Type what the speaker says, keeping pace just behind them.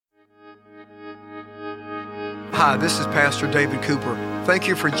Hi, this is Pastor David Cooper. Thank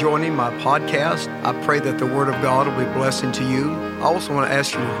you for joining my podcast. I pray that the Word of God will be a blessing to you. I also want to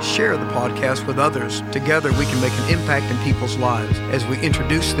ask you to share the podcast with others. Together, we can make an impact in people's lives as we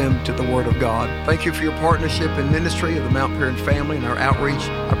introduce them to the Word of God. Thank you for your partnership and ministry of the Mount Paran family and our outreach.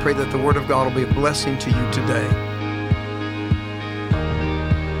 I pray that the Word of God will be a blessing to you today.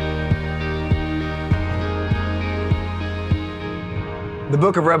 The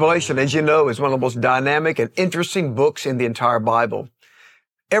book of Revelation, as you know, is one of the most dynamic and interesting books in the entire Bible.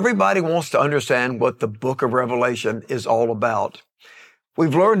 Everybody wants to understand what the book of Revelation is all about.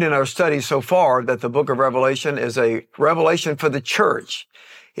 We've learned in our studies so far that the book of Revelation is a revelation for the church.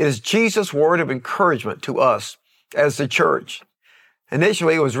 It is Jesus' word of encouragement to us as the church.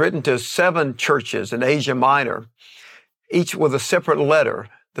 Initially, it was written to 7 churches in Asia Minor, each with a separate letter.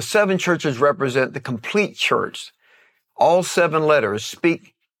 The 7 churches represent the complete church. All 7 letters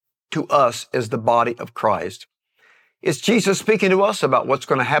speak to us as the body of Christ. It's Jesus speaking to us about what's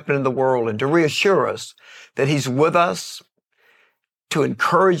going to happen in the world and to reassure us that He's with us, to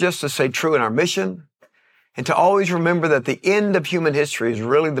encourage us to stay true in our mission, and to always remember that the end of human history is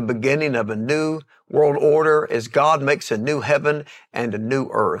really the beginning of a new world order as God makes a new heaven and a new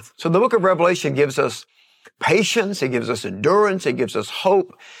earth. So the book of Revelation gives us patience, it gives us endurance, it gives us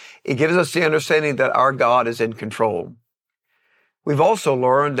hope, it gives us the understanding that our God is in control. We've also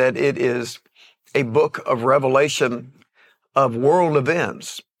learned that it is a book of revelation of world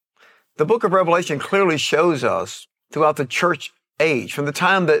events. The book of Revelation clearly shows us throughout the church age, from the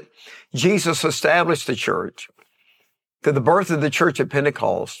time that Jesus established the church, to the birth of the church at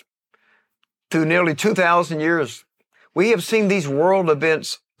Pentecost, through nearly 2,000 years, we have seen these world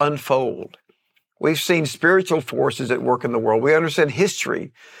events unfold. We've seen spiritual forces at work in the world. We understand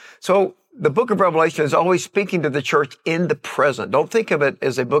history. So the book of Revelation is always speaking to the church in the present. Don't think of it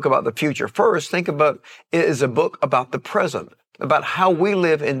as a book about the future. First, think about it as a book about the present, about how we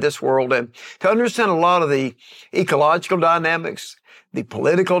live in this world. And to understand a lot of the ecological dynamics, the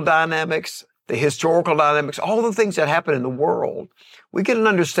political dynamics, the historical dynamics, all the things that happen in the world, we get an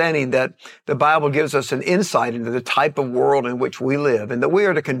understanding that the Bible gives us an insight into the type of world in which we live, and that we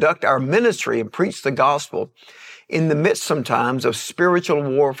are to conduct our ministry and preach the gospel in the midst sometimes of spiritual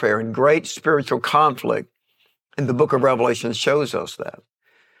warfare and great spiritual conflict. And the book of Revelation shows us that.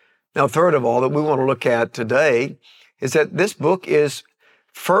 Now, third of all, that we want to look at today is that this book is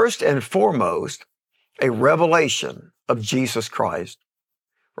first and foremost a revelation of Jesus Christ.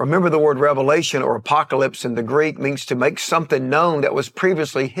 Remember, the word revelation or apocalypse in the Greek means to make something known that was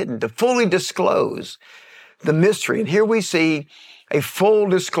previously hidden, to fully disclose the mystery. And here we see a full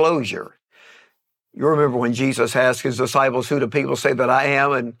disclosure. You remember when Jesus asked his disciples, who do people say that I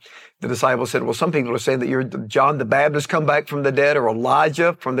am? And the disciples said, well, some people are saying that you're John the Baptist come back from the dead, or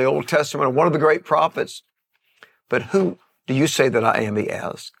Elijah from the Old Testament, or one of the great prophets. But who do you say that I am, he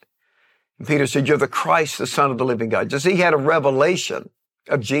asked. And Peter said, you're the Christ, the Son of the living God. Just he had a revelation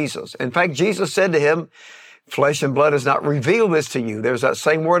of Jesus. In fact, Jesus said to him, flesh and blood has not revealed this to you. There's that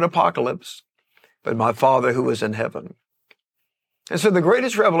same word, apocalypse, but my Father who is in heaven. And so the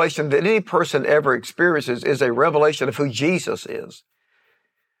greatest revelation that any person ever experiences is a revelation of who Jesus is.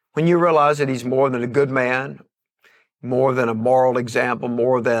 When you realize that he's more than a good man, more than a moral example,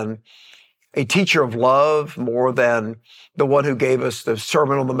 more than a teacher of love, more than the one who gave us the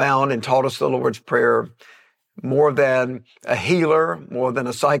Sermon on the Mount and taught us the Lord's Prayer, more than a healer, more than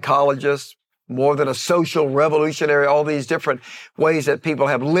a psychologist, more than a social revolutionary, all these different ways that people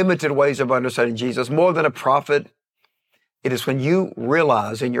have limited ways of understanding Jesus, more than a prophet. It is when you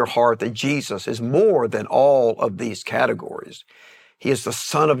realize in your heart that Jesus is more than all of these categories. He is the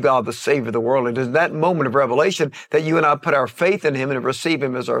Son of God, the Savior of the world. It is that moment of revelation that you and I put our faith in Him and receive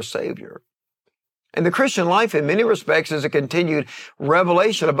Him as our Savior. And the Christian life, in many respects, is a continued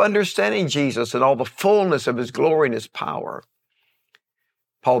revelation of understanding Jesus and all the fullness of His glory and His power.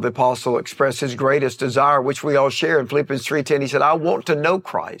 Paul the Apostle expressed his greatest desire, which we all share in Philippians 3:10. He said, I want to know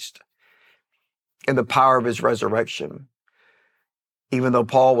Christ and the power of His resurrection. Even though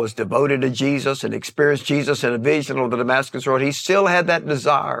Paul was devoted to Jesus and experienced Jesus in a vision on the Damascus Road, he still had that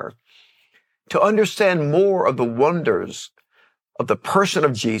desire to understand more of the wonders of the person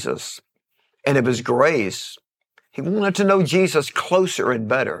of Jesus and of His grace. He wanted to know Jesus closer and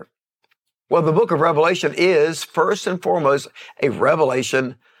better. Well, the book of Revelation is, first and foremost, a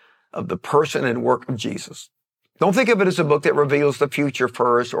revelation of the person and work of Jesus. Don't think of it as a book that reveals the future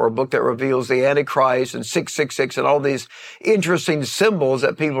first, or a book that reveals the Antichrist and 666 and all these interesting symbols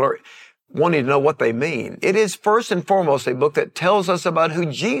that people are wanting to know what they mean. It is first and foremost a book that tells us about who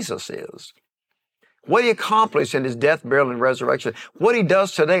Jesus is. what he accomplished in his death, burial, and resurrection, what he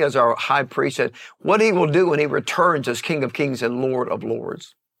does today as our high priest, and what he will do when he returns as King of Kings and Lord of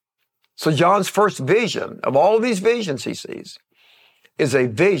Lords. So John's first vision of all these visions he sees is a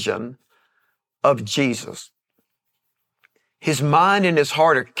vision of Jesus. His mind and his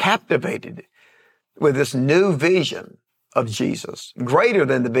heart are captivated with this new vision of Jesus, greater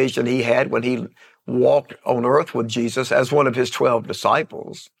than the vision he had when he walked on earth with Jesus as one of his 12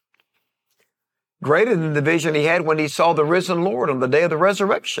 disciples, greater than the vision he had when he saw the risen Lord on the day of the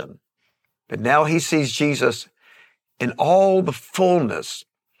resurrection. But now he sees Jesus in all the fullness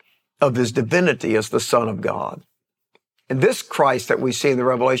of his divinity as the Son of God. And this Christ that we see in the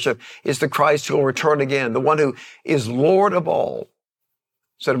Revelation is the Christ who will return again, the one who is Lord of all.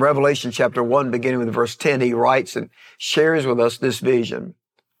 So in Revelation chapter 1, beginning with verse 10, he writes and shares with us this vision.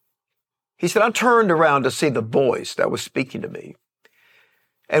 He said, I turned around to see the voice that was speaking to me.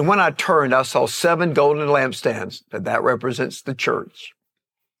 And when I turned, I saw 7 golden lampstands, and that represents the church.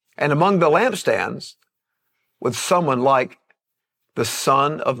 And among the lampstands was someone like the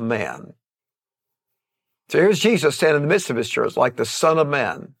Son of Man. So here's Jesus standing in the midst of his church like the Son of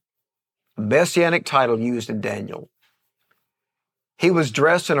Man, a messianic title used in Daniel. He was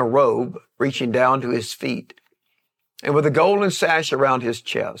dressed in a robe reaching down to his feet and with a golden sash around his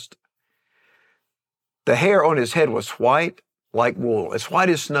chest. The hair on his head was white like wool, as white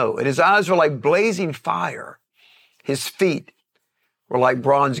as snow, and his eyes were like blazing fire. His feet were like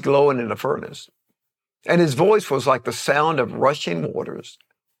bronze glowing in a furnace, and his voice was like the sound of rushing waters.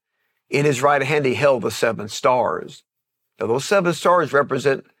 In his right hand he held the 7 stars. Now those 7 stars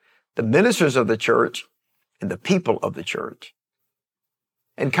represent the ministers of the church and the people of the church.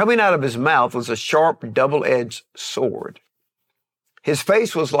 And coming out of his mouth was a sharp, double-edged sword. His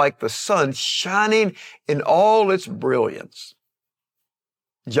face was like the sun shining in all its brilliance.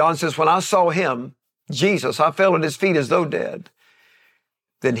 John says, when I saw him, Jesus, I fell at his feet as though dead.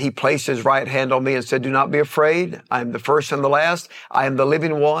 Then he placed his right hand on me and said, do not be afraid. I am the first and the last. I am the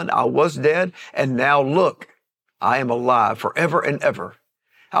living one. I was dead. And now look, I am alive forever and ever.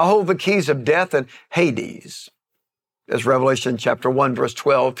 I hold the keys of death and Hades. That's Revelation chapter 1, verse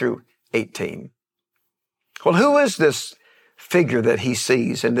 12 through 18. Well, who is this figure that he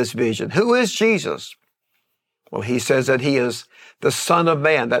sees in this vision? Who is Jesus? Well, he says that he is the Son of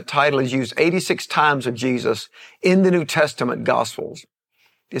Man. That title is used 86 times of Jesus in the New Testament Gospels.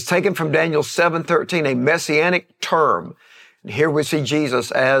 It's taken from Daniel 7:13, a messianic term. And here we see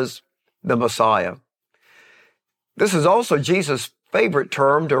Jesus as the Messiah. This is also Jesus' favorite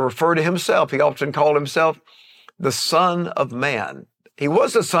term to refer to himself. He often called himself the Son of Man. He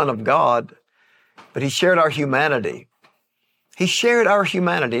was the Son of God, but he shared our humanity. He shared our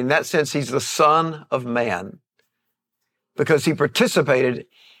humanity. In that sense, he's the Son of Man because he participated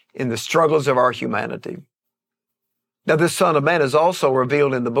in the struggles of our humanity. Now, this Son of Man is also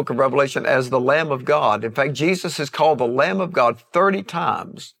revealed in the book of Revelation as the Lamb of God. In fact, Jesus is called the Lamb of God 30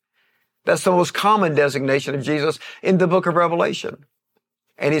 times. That's the most common designation of Jesus in the book of Revelation.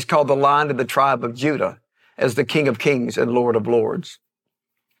 And he's called the Lion of the tribe of Judah as the King of Kings and Lord of Lords.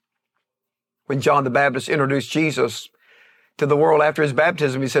 When John the Baptist introduced Jesus to the world after his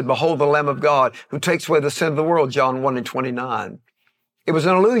baptism, he said, behold the Lamb of God who takes away the sin of the world, John 1:29. It was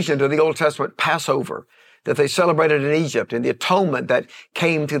an allusion to the Old Testament Passover that they celebrated in Egypt and the atonement that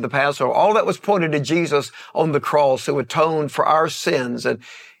came through the Passover. All that was pointed to Jesus on the cross who atoned for our sins and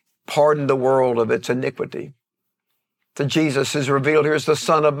pardoned the world of its iniquity. So Jesus is revealed here as the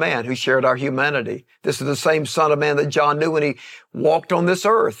Son of Man who shared our humanity. This is the same Son of Man that John knew when he walked on this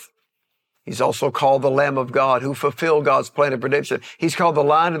earth. He's also called the Lamb of God who fulfilled God's plan of redemption. He's called the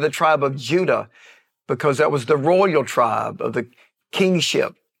Lion of the tribe of Judah because that was the royal tribe of the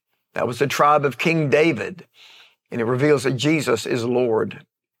kingship. That was the tribe of King David. And it reveals that Jesus is Lord.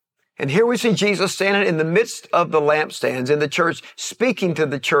 And here we see Jesus standing in the midst of the lampstands in the church, speaking to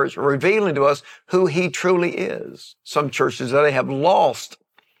the church, revealing to us who he truly is. Some churches today have lost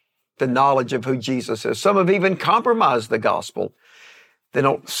the knowledge of who Jesus is. Some have even compromised the gospel. They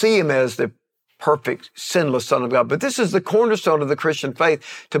don't see him as the perfect, sinless Son of God. But this is the cornerstone of the Christian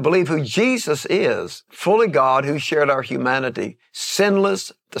faith, to believe who Jesus is, fully God who shared our humanity,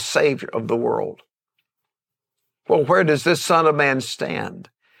 sinless, the Savior of the world. Well, where does this Son of Man stand?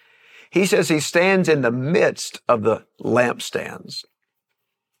 He says he stands in the midst of the lampstands.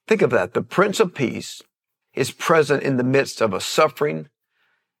 Think of that. The Prince of Peace is present in the midst of a suffering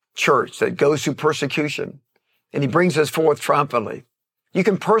church that goes through persecution, and he brings us forth triumphantly. You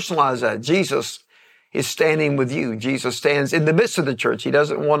can personalize that. Jesus is standing with you. Jesus stands in the midst of the church. He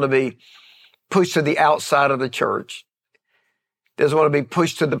doesn't want to be pushed to the outside of the church. doesn't want to be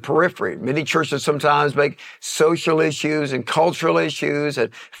pushed to the periphery. Many churches sometimes make social issues and cultural issues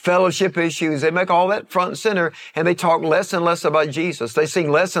and fellowship issues. They make all that front and center, and they talk less and less about Jesus. They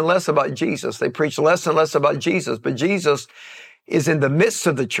sing less and less about Jesus. They preach less and less about Jesus. But Jesus is in the midst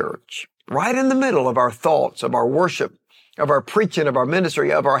of the church, right in the middle of our thoughts, of our worship, of our preaching, of our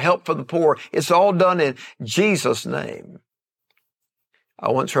ministry, of our help for the poor. It's all done in Jesus' name. I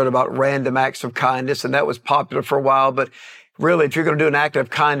once heard about random acts of kindness, and that was popular for a while, but really, if you're going to do an act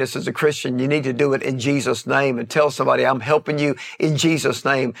of kindness as a Christian, you need to do it in Jesus' name and tell somebody, I'm helping you in Jesus'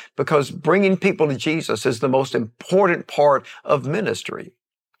 name, because bringing people to Jesus is the most important part of ministry.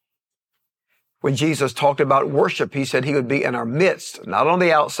 When Jesus talked about worship, he said he would be in our midst, not on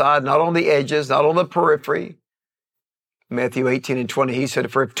the outside, not on the edges, not on the periphery. Matthew 18:20, he said,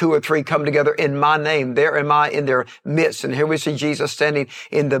 for if 2 or 3 come together in my name, there am I in their midst. And here we see Jesus standing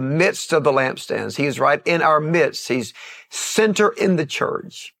in the midst of the lampstands. He is right in our midst. He's center in the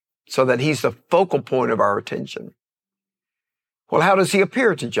church so that he's the focal point of our attention. Well, how does he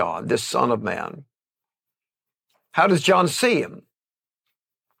appear to John, this Son of Man? How does John see him?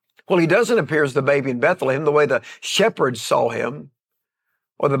 Well, he doesn't appear as the baby in Bethlehem, the way the shepherds saw him,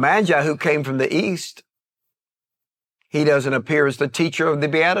 or the Magi who came from the east. He doesn't appear as the teacher of the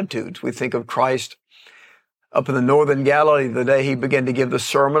Beatitudes. We think of Christ up in the northern Galilee the day he began to give the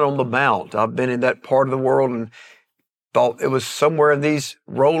Sermon on the Mount. I've been in that part of the world and thought it was somewhere in these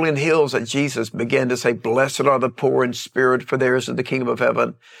rolling hills that Jesus began to say, blessed are the poor in spirit, for theirs is the kingdom of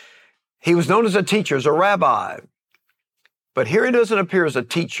heaven. He was known as a teacher, as a rabbi. But here he doesn't appear as a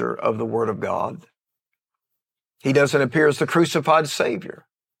teacher of the Word of God. He doesn't appear as the crucified Savior,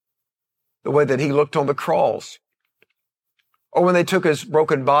 the way that he looked on the cross. Or when they took his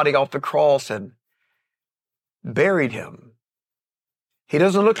broken body off the cross and buried him. He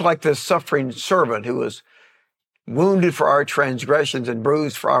doesn't look like this suffering servant who was wounded for our transgressions and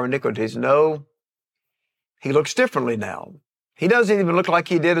bruised for our iniquities. No, he looks differently now. He doesn't even look like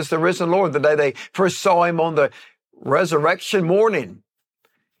he did as the risen Lord the day they first saw him on the resurrection morning.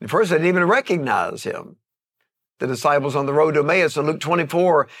 At first, they didn't even recognize him. The disciples on the road to Emmaus in Luke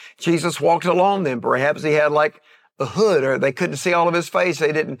 24, Jesus walked along them. Perhaps he had like a hood, or they couldn't see all of his face.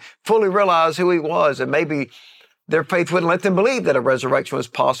 They didn't fully realize who he was, and maybe their faith wouldn't let them believe that a resurrection was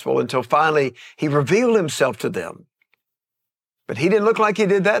possible until finally he revealed himself to them. But he didn't look like he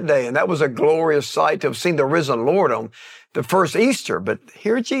did that day, and that was a glorious sight to have seen the risen Lord on the first Easter. But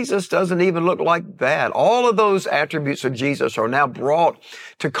here Jesus doesn't even look like that. All of those attributes of Jesus are now brought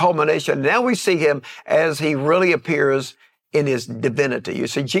to culmination. Now we see him as he really appears in his divinity. You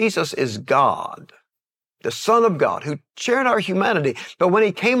see, Jesus is God, the Son of God, who shared our humanity. But when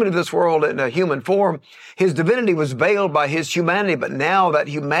he came into this world in a human form, his divinity was veiled by his humanity. But now that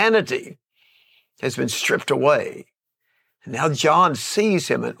humanity has been stripped away, and now John sees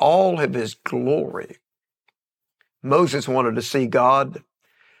him in all of his glory. Moses wanted to see God.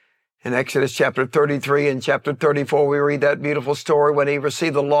 In Exodus chapter 33 and chapter 34, we read that beautiful story when he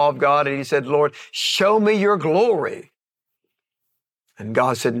received the law of God and he said, Lord, show me your glory. And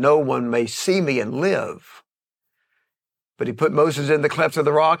God said, no one may see me and live. But he put Moses in the cleft of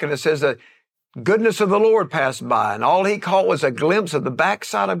the rock, and it says the goodness of the Lord passed by, and all he caught was a glimpse of the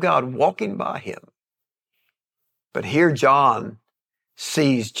backside of God walking by him. But here John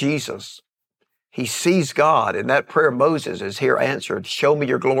sees Jesus. He sees God, and that prayer of Moses is here answered, show me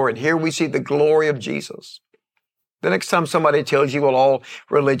your glory. And here we see the glory of Jesus. The next time somebody tells you, well, all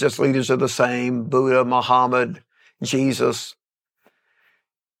religious leaders are the same, Buddha, Muhammad, Jesus,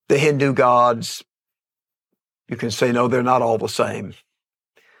 the Hindu gods, you can say, no, they're not all the same.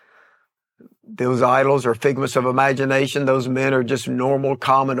 Those idols are figments of imagination. Those men are just normal,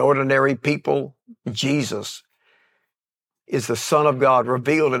 common, ordinary people. Jesus is the Son of God,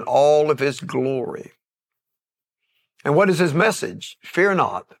 revealed in all of his glory. And what is his message? Fear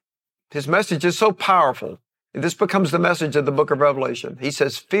not. His message is so powerful. This becomes the message of the book of Revelation. He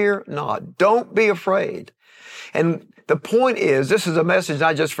says, fear not. Don't be afraid. And the point is, this is a message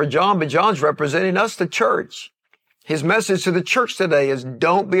not just for John, but John's representing us, the church. His message to the church today is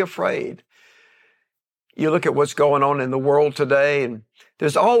don't be afraid. You look at what's going on in the world today, and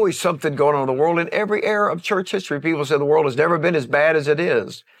there's always something going on in the world. In every era of church history, people say the world has never been as bad as it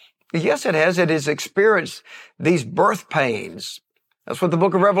is. Yes, it has. It has experienced these birth pains. That's what the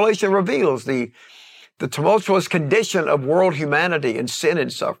book of Revelation reveals, the tumultuous condition of world humanity and sin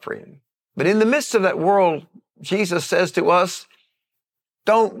and suffering. But in the midst of that world, Jesus says to us,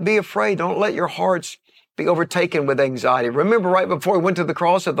 don't be afraid. Don't let your hearts be overtaken with anxiety. Remember right before he went to the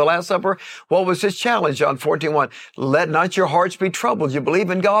cross at the Last Supper, what was his challenge? John 14:1. Let not your hearts be troubled. You believe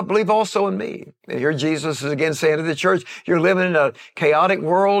in God, believe also in me. And here Jesus is again saying to the church, you're living in a chaotic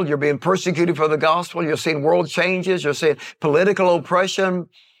world. You're being persecuted for the gospel. You're seeing world changes. You're seeing political oppression,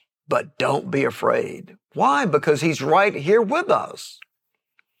 but don't be afraid. Why? Because he's right here with us.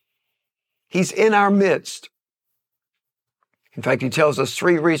 He's in our midst. In fact, he tells us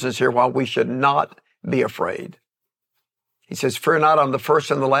 3 reasons here why we should not be afraid. He says, fear not, I'm the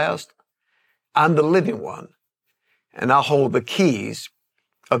first and the last. I'm the living one, and I hold the keys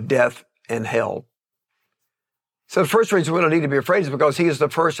of death and hell. So the first reason we don't need to be afraid is because he is the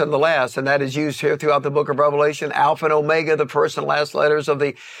first and the last, and that is used here throughout the book of Revelation. Alpha and Omega, the first and last letters of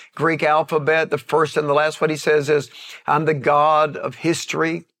the Greek alphabet, the first and the last. What he says is, I'm the God of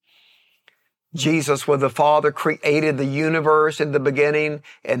history. Jesus, with the Father, created the universe in the beginning,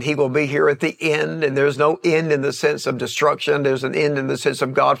 and he will be here at the end. And there's no end in the sense of destruction. There's an end in the sense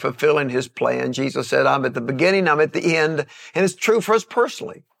of God fulfilling his plan. Jesus said, I'm at the beginning, I'm at the end. And it's true for us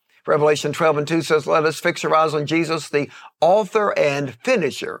personally. Revelation 12:2 says, let us fix our eyes on Jesus, the author and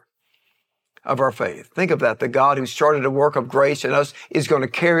finisher of our faith. Think of that. The God who started a work of grace in us is going to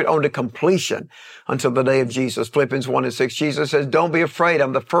carry it on to completion until the day of Jesus. Philippians 1:6, Jesus says, don't be afraid.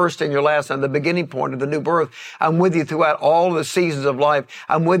 I'm the first and your last. I'm the beginning point of the new birth. I'm with you throughout all the seasons of life.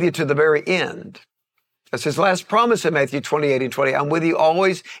 I'm with you to the very end. That's his last promise in Matthew 28:20. I'm with you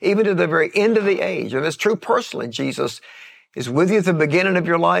always, even to the very end of the age. And it's true personally. Jesus is with you at the beginning of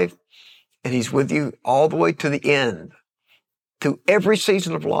your life, and he's with you all the way to the end, through every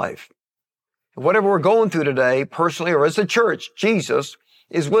season of life. Whatever we're going through today, personally or as a church, Jesus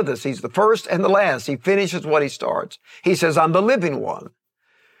is with us. He's the first and the last. He finishes what he starts. He says, I'm the living one.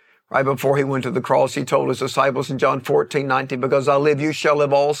 Right before he went to the cross, he told his disciples in John 14:19, because I live, you shall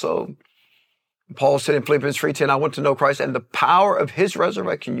live also. Paul said in Philippians 3:10, I want to know Christ and the power of his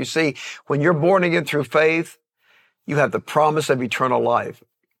resurrection. You see, when you're born again through faith, you have the promise of eternal life.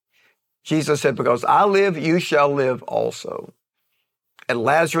 Jesus said, because I live, you shall live also. At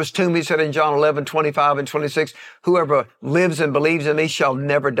Lazarus' tomb, he said in John 11:25-26, whoever lives and believes in me shall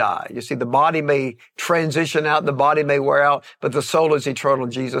never die. You see, the body may transition out, the body may wear out, but the soul is eternal.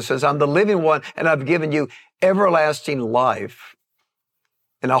 Jesus says, I'm the living one, and I've given you everlasting life.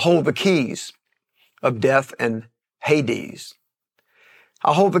 And I hold the keys of death and Hades.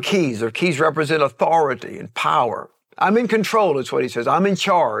 I hold the keys. The keys represent authority and power. I'm in control, is what he says. I'm in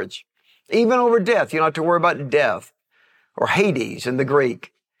charge. Even over death, you don't have to worry about death. Or Hades in the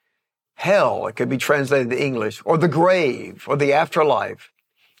Greek. Hell, it could be translated to English. Or the grave, or the afterlife.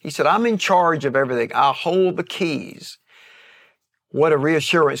 He said, I'm in charge of everything. I hold the keys. What a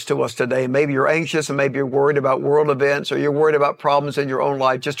reassurance to us today. Maybe you're anxious and maybe you're worried about world events or you're worried about problems in your own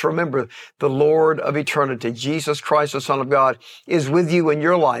life. Just remember, the Lord of eternity, Jesus Christ, the Son of God, is with you in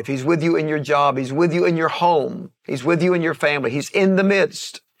your life. He's with you in your job. He's with you in your home. He's with you in your family. He's in the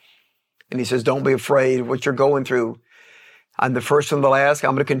midst. And he says, don't be afraid of what you're going through. I'm the first and the last.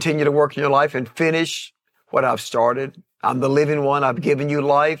 I'm going to continue to work in your life and finish what I've started. I'm the living one. I've given you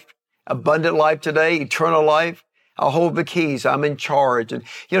life, abundant life today, eternal life. I'll hold the keys. I'm in charge. And,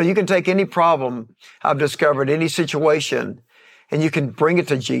 you can take any problem I've discovered, any situation, and you can bring it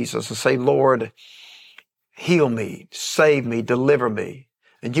to Jesus and say, Lord, heal me, save me, deliver me.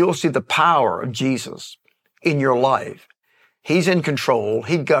 And you'll see the power of Jesus in your life. He's in control.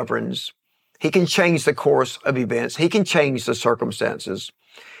 He governs. He can change the course of events. He can change the circumstances.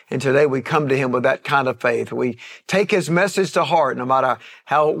 And today we come to him with that kind of faith. We take his message to heart. No matter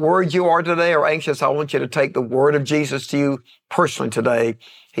how worried you are today or anxious, I want you to take the word of Jesus to you personally today.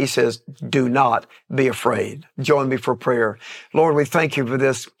 He says, do not be afraid. Join me for prayer. Lord, we thank you for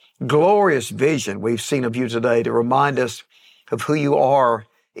this glorious vision we've seen of you today to remind us of who you are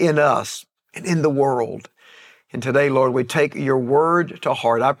in us and in the world. And today, Lord, we take your word to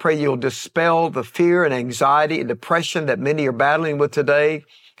heart. I pray you'll dispel the fear and anxiety and depression that many are battling with today.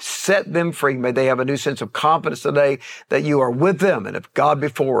 Set them free. May they have a new sense of confidence today that you are with them. And if God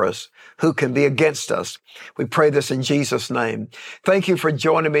before us, who can be against us? We pray this in Jesus' name. Thank you for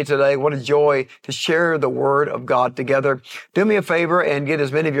joining me today. What a joy to share the word of God together. Do me a favor and get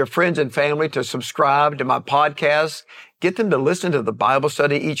as many of your friends and family to subscribe to my podcast. Get them to listen to the Bible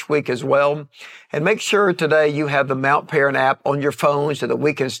study each week as well. And make sure today you have the Mount Paran app on your phone so that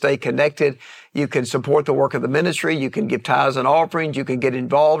we can stay connected. You can support the work of the ministry. You can give tithes and offerings. You can get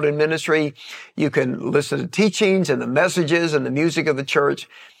involved in ministry. You can listen to teachings and the messages and the music of the church.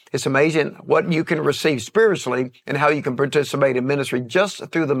 It's amazing what you can receive spiritually and how you can participate in ministry just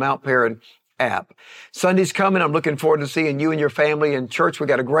through the Mount Paran app. Sunday's coming. I'm looking forward to seeing you and your family in church. We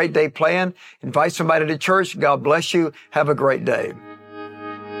got a great day planned. Invite somebody to church. God bless you. Have a great day.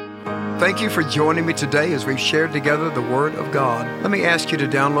 Thank you for joining me today as we've shared together the Word of God. Let me ask you to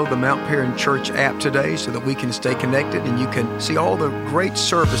download the Mount Paran Church app today so that we can stay connected and you can see all the great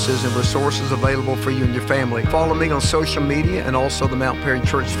services and resources available for you and your family. Follow me on social media and also the Mount Paran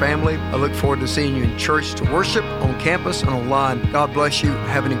Church family. I look forward to seeing you in church to worship, on campus, and online. God bless you.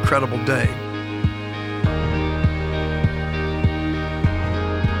 Have an incredible day.